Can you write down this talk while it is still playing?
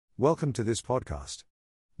Welcome to this podcast.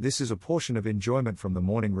 This is a portion of enjoyment from the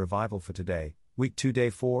morning revival for today, week 2,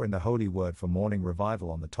 day 4 in the Holy Word for morning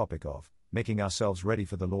revival on the topic of making ourselves ready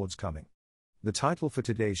for the Lord's coming. The title for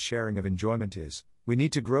today's sharing of enjoyment is, We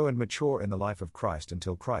Need to Grow and Mature in the Life of Christ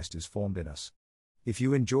Until Christ is Formed in Us. If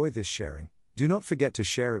you enjoy this sharing, do not forget to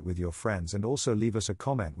share it with your friends and also leave us a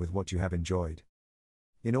comment with what you have enjoyed.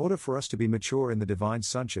 In order for us to be mature in the divine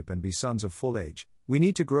sonship and be sons of full age, we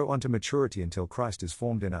need to grow unto maturity until Christ is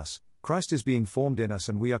formed in us. Christ is being formed in us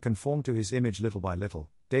and we are conformed to his image little by little,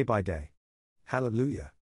 day by day.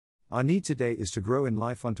 Hallelujah. Our need today is to grow in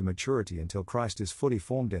life unto maturity until Christ is fully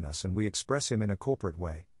formed in us and we express him in a corporate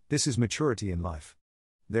way. This is maturity in life.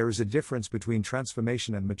 There is a difference between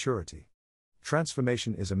transformation and maturity.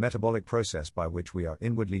 Transformation is a metabolic process by which we are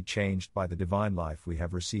inwardly changed by the divine life we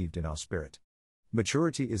have received in our spirit.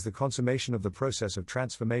 Maturity is the consummation of the process of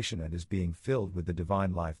transformation and is being filled with the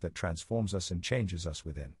divine life that transforms us and changes us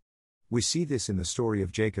within. We see this in the story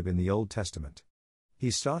of Jacob in the Old Testament.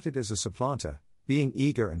 He started as a supplanter, being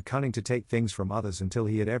eager and cunning to take things from others until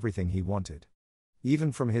he had everything he wanted.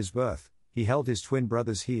 Even from his birth, he held his twin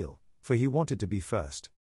brother's heel, for he wanted to be first.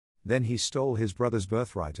 Then he stole his brother's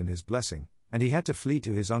birthright and his blessing, and he had to flee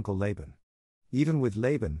to his uncle Laban. Even with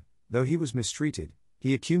Laban, though he was mistreated,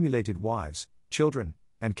 he accumulated wives, children,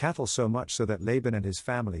 and cattle so much so that Laban and his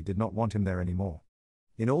family did not want him there anymore.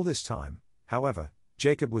 In all this time, however,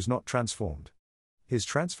 Jacob was not transformed. His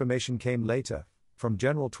transformation came later, from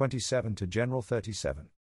General 27 to General 37.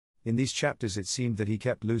 In these chapters it seemed that he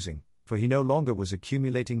kept losing, for he no longer was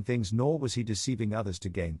accumulating things nor was he deceiving others to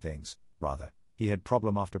gain things, rather, he had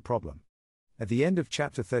problem after problem. At the end of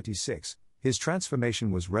chapter 36, his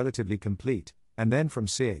transformation was relatively complete, and then from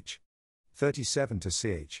ch. 37 to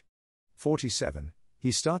ch. 47,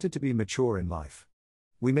 he started to be mature in life.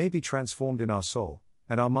 We may be transformed in our soul,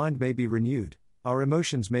 and our mind may be renewed, our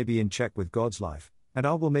emotions may be in check with God's life, and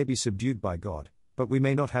our will may be subdued by God, but we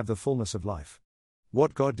may not have the fullness of life.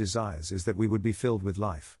 What God desires is that we would be filled with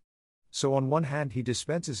life. So on one hand he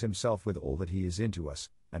dispenses himself with all that he is into us,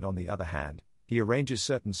 and on the other hand, he arranges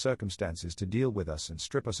certain circumstances to deal with us and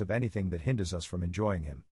strip us of anything that hinders us from enjoying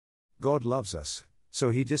him. God loves us,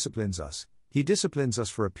 so he disciplines us. He disciplines us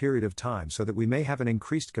for a period of time so that we may have an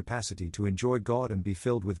increased capacity to enjoy God and be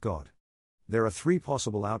filled with God. There are three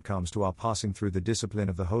possible outcomes to our passing through the discipline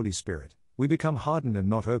of the Holy Spirit. We become hardened and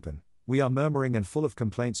not open, we are murmuring and full of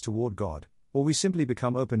complaints toward God, or we simply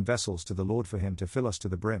become open vessels to the Lord for him to fill us to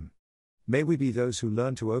the brim. May we be those who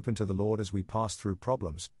learn to open to the Lord as we pass through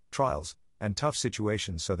problems, trials, and tough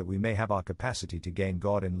situations so that we may have our capacity to gain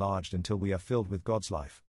God enlarged until we are filled with God's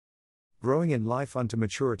life. Growing in life unto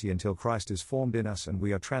maturity until Christ is formed in us and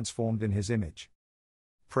we are transformed in his image.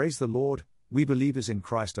 Praise the Lord, we believers in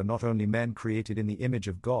Christ are not only men created in the image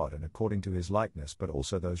of God and according to his likeness but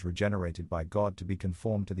also those regenerated by God to be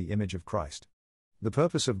conformed to the image of Christ. The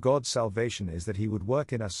purpose of God's salvation is that he would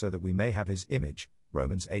work in us so that we may have his image,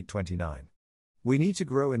 Romans 8:29. We need to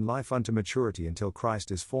grow in life unto maturity until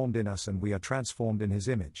Christ is formed in us and we are transformed in his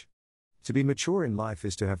image. To be mature in life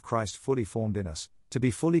is to have Christ fully formed in us, to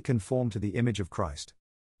be fully conformed to the image of Christ.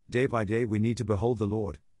 Day by day we need to behold the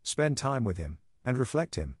Lord, spend time with him, and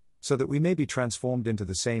reflect him, so that we may be transformed into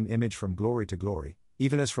the same image from glory to glory,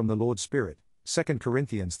 even as from the Lord's Spirit, 2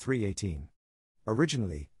 Corinthians 3:18.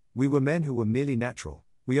 Originally, we were men who were merely natural,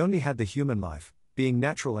 we only had the human life, being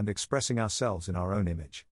natural and expressing ourselves in our own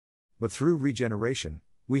image. But through regeneration,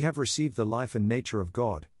 we have received the life and nature of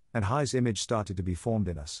God, and his image started to be formed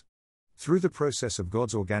in us. Through the process of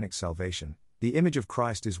God's organic salvation, the image of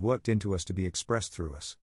Christ is worked into us to be expressed through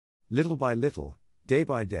us. Little by little, day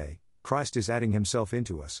by day, Christ is adding himself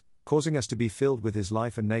into us, causing us to be filled with his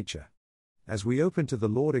life and nature. As we open to the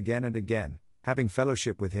Lord again and again, having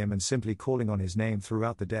fellowship with him and simply calling on his name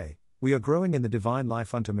throughout the day, we are growing in the divine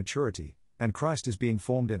life unto maturity, and Christ is being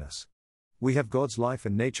formed in us. We have God's life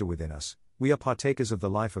and nature within us, we are partakers of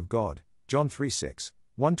the life of God, John 3:6,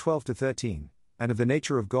 1:12-13, and of the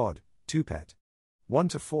nature of God, 2 Pet.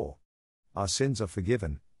 1-4. Our sins are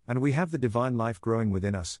forgiven, and we have the divine life growing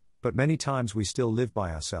within us, but many times we still live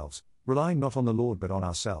by ourselves, relying not on the Lord but on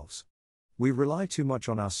ourselves. We rely too much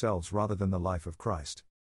on ourselves rather than the life of Christ.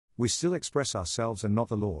 We still express ourselves and not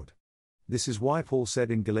the Lord. This is why Paul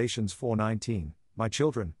said in Galatians 4:19, My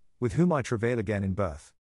children, with whom I travail again in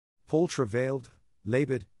birth. Paul travailed,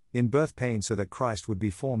 labored, in birth pain so that Christ would be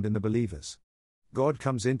formed in the believers. God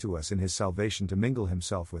comes into us in his salvation to mingle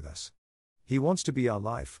himself with us. He wants to be our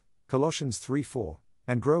life, Colossians 3:4,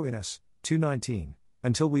 and grow in us, 2:19,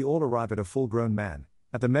 until we all arrive at a full-grown man,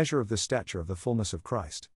 at the measure of the stature of the fullness of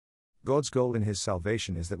Christ. God's goal in his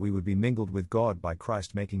salvation is that we would be mingled with God by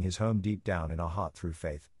Christ making his home deep down in our heart through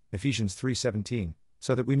faith, Ephesians 3:17,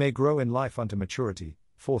 so that we may grow in life unto maturity,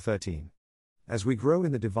 4:13. As we grow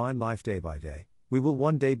in the divine life day by day, we will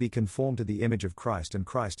one day be conformed to the image of Christ, and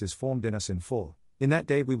Christ is formed in us in full. In that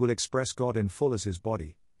day we will express God in full as His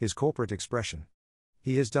body, His corporate expression.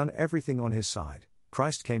 He has done everything on His side.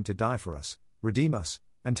 Christ came to die for us, redeem us,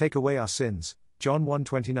 and take away our sins, John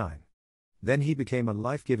 1:29. Then He became a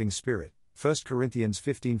life-giving Spirit, 1 Corinthians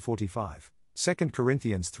 15:45, 2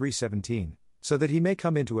 Corinthians 3:17, so that He may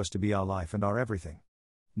come into us to be our life and our everything.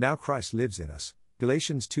 Now Christ lives in us,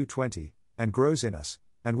 Galatians 2:20, and grows in us,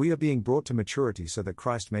 and we are being brought to maturity so that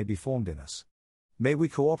Christ may be formed in us. May we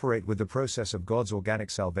cooperate with the process of God's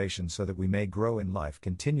organic salvation so that we may grow in life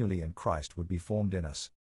continually and Christ would be formed in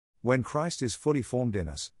us. When Christ is fully formed in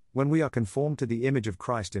us, when we are conformed to the image of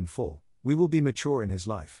Christ in full, we will be mature in His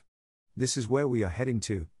life. This is where we are heading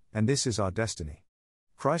to, and this is our destiny.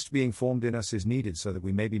 Christ being formed in us is needed so that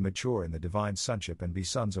we may be mature in the divine sonship and be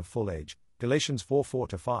sons of full age, Galatians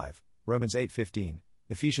 4:4-5, Romans 8:15,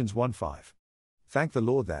 Ephesians 1:5. Thank the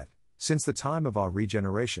Lord that, since the time of our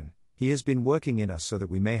regeneration, He has been working in us so that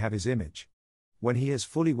we may have His image. When He has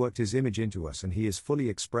fully worked His image into us and He is fully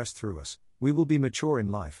expressed through us, we will be mature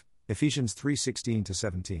in life, Ephesians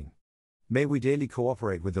 3:16-17. May we daily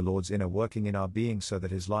cooperate with the Lord's inner working in our being so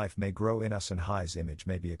that His life may grow in us and His image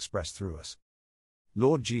may be expressed through us.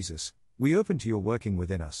 Lord Jesus, we open to Your working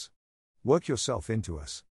within us. Work Yourself into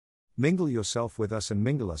us. Mingle Yourself with us and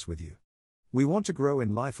mingle us with You. We want to grow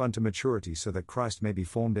in life unto maturity so that Christ may be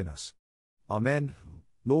formed in us. Amen.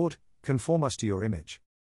 Lord, conform us to Your image.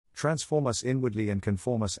 Transform us inwardly and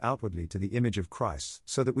conform us outwardly to the image of Christ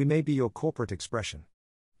so that we may be Your corporate expression.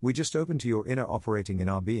 We just open to Your inner operating in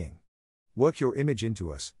our being. Work Your image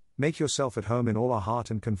into us, make Yourself at home in all our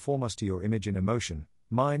heart and conform us to Your image in emotion,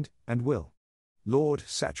 mind, and will. Lord,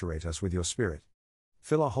 saturate us with Your Spirit.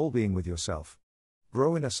 Fill our whole being with Yourself.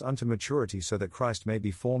 Grow in us unto maturity so that Christ may be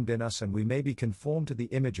formed in us and we may be conformed to the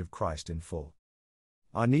image of Christ in full.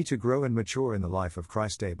 Our need to grow and mature in the life of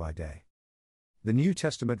Christ day by day. The New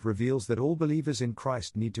Testament reveals that all believers in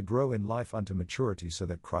Christ need to grow in life unto maturity so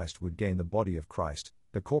that Christ would gain the body of Christ,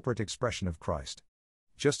 the corporate expression of Christ.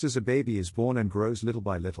 Just as a baby is born and grows little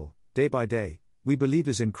by little, day by day, we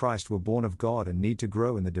believers in Christ were born of God and need to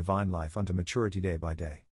grow in the divine life unto maturity day by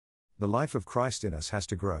day. The life of Christ in us has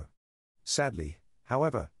to grow. Sadly,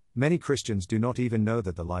 however, many Christians do not even know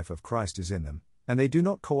that the life of Christ is in them, and they do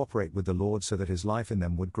not cooperate with the Lord so that His life in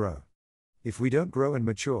them would grow. If we don't grow and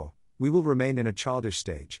mature, we will remain in a childish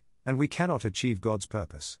stage, and we cannot achieve God's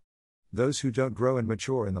purpose. Those who don't grow and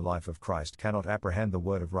mature in the life of Christ cannot apprehend the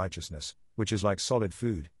word of righteousness, which is like solid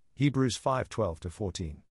food, Hebrews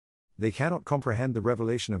 5:12-14. They cannot comprehend the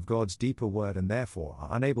revelation of God's deeper word and therefore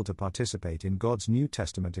are unable to participate in God's New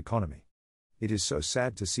Testament economy. It is so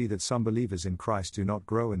sad to see that some believers in Christ do not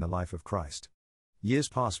grow in the life of Christ. Years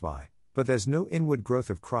pass by, but there's no inward growth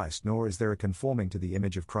of Christ nor is there a conforming to the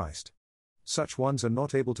image of Christ. Such ones are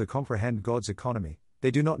not able to comprehend God's economy, they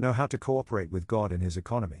do not know how to cooperate with God in His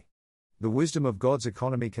economy. The wisdom of God's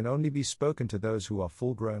economy can only be spoken to those who are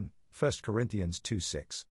full grown, 1 Corinthians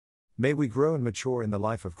 2:6. May we grow and mature in the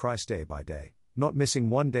life of Christ day by day, not missing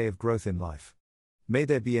one day of growth in life. May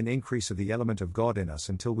there be an increase of the element of God in us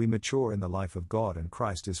until we mature in the life of God and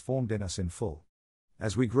Christ is formed in us in full.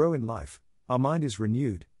 As we grow in life, our mind is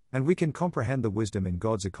renewed, and we can comprehend the wisdom in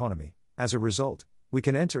God's economy. As a result, we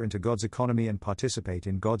can enter into God's economy and participate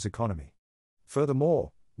in God's economy.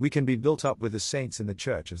 Furthermore, we can be built up with the saints in the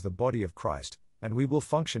church as the body of Christ, and we will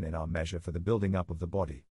function in our measure for the building up of the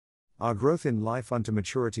body. Our growth in life unto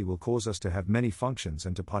maturity will cause us to have many functions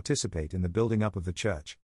and to participate in the building up of the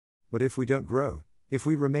church. But if we don't grow, if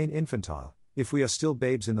we remain infantile, if we are still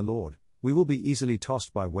babes in the Lord, we will be easily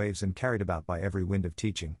tossed by waves and carried about by every wind of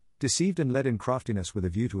teaching, deceived and led in craftiness with a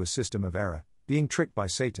view to a system of error, being tricked by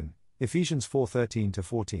Satan, Ephesians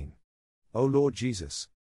 4:13-14. O Lord Jesus!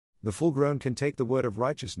 The full-grown can take the word of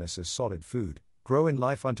righteousness as solid food, grow in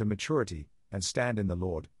life unto maturity, and stand in the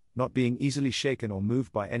Lord, not being easily shaken or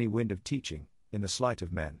moved by any wind of teaching, in the sleight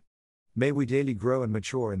of men. May we daily grow and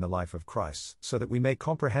mature in the life of Christ, so that we may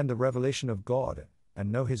comprehend the revelation of God,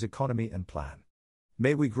 and know His economy and plan.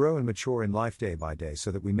 May we grow and mature in life day by day so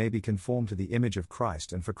that we may be conformed to the image of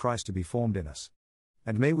Christ and for Christ to be formed in us.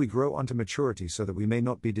 And may we grow unto maturity so that we may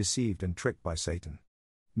not be deceived and tricked by Satan.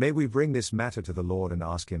 May we bring this matter to the Lord and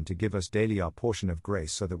ask Him to give us daily our portion of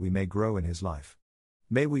grace so that we may grow in His life.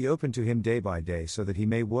 May we open to Him day by day so that He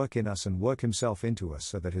may work in us and work Himself into us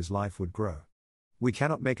so that His life would grow. We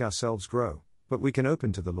cannot make ourselves grow, but we can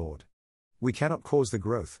open to the Lord. We cannot cause the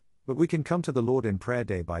growth, but we can come to the Lord in prayer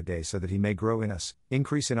day by day so that He may grow in us,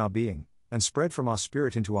 increase in our being, and spread from our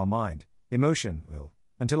spirit into our mind, emotion, will,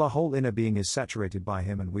 until our whole inner being is saturated by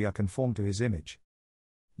Him and we are conformed to His image.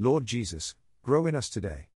 Lord Jesus, grow in us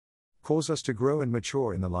today. Cause us to grow and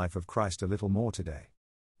mature in the life of Christ a little more today.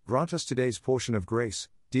 Grant us today's portion of grace,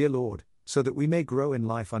 dear Lord, so that we may grow in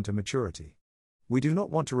life unto maturity. We do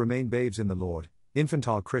not want to remain babes in the Lord,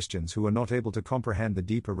 infantile Christians who are not able to comprehend the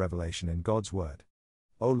deeper revelation in God's Word.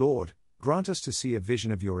 O Lord, grant us to see a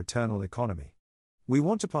vision of your eternal economy. We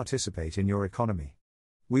want to participate in your economy.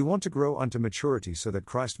 We want to grow unto maturity so that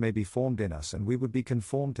Christ may be formed in us and we would be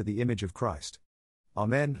conformed to the image of Christ.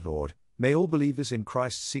 Amen, Lord. May all believers in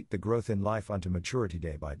Christ seek the growth in life unto maturity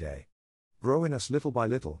day by day. Grow in us little by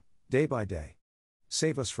little, day by day.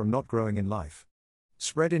 Save us from not growing in life.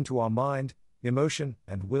 Spread into our mind, emotion,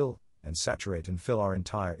 and will, and saturate and fill our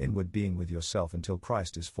entire inward being with yourself until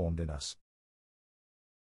Christ is formed in us.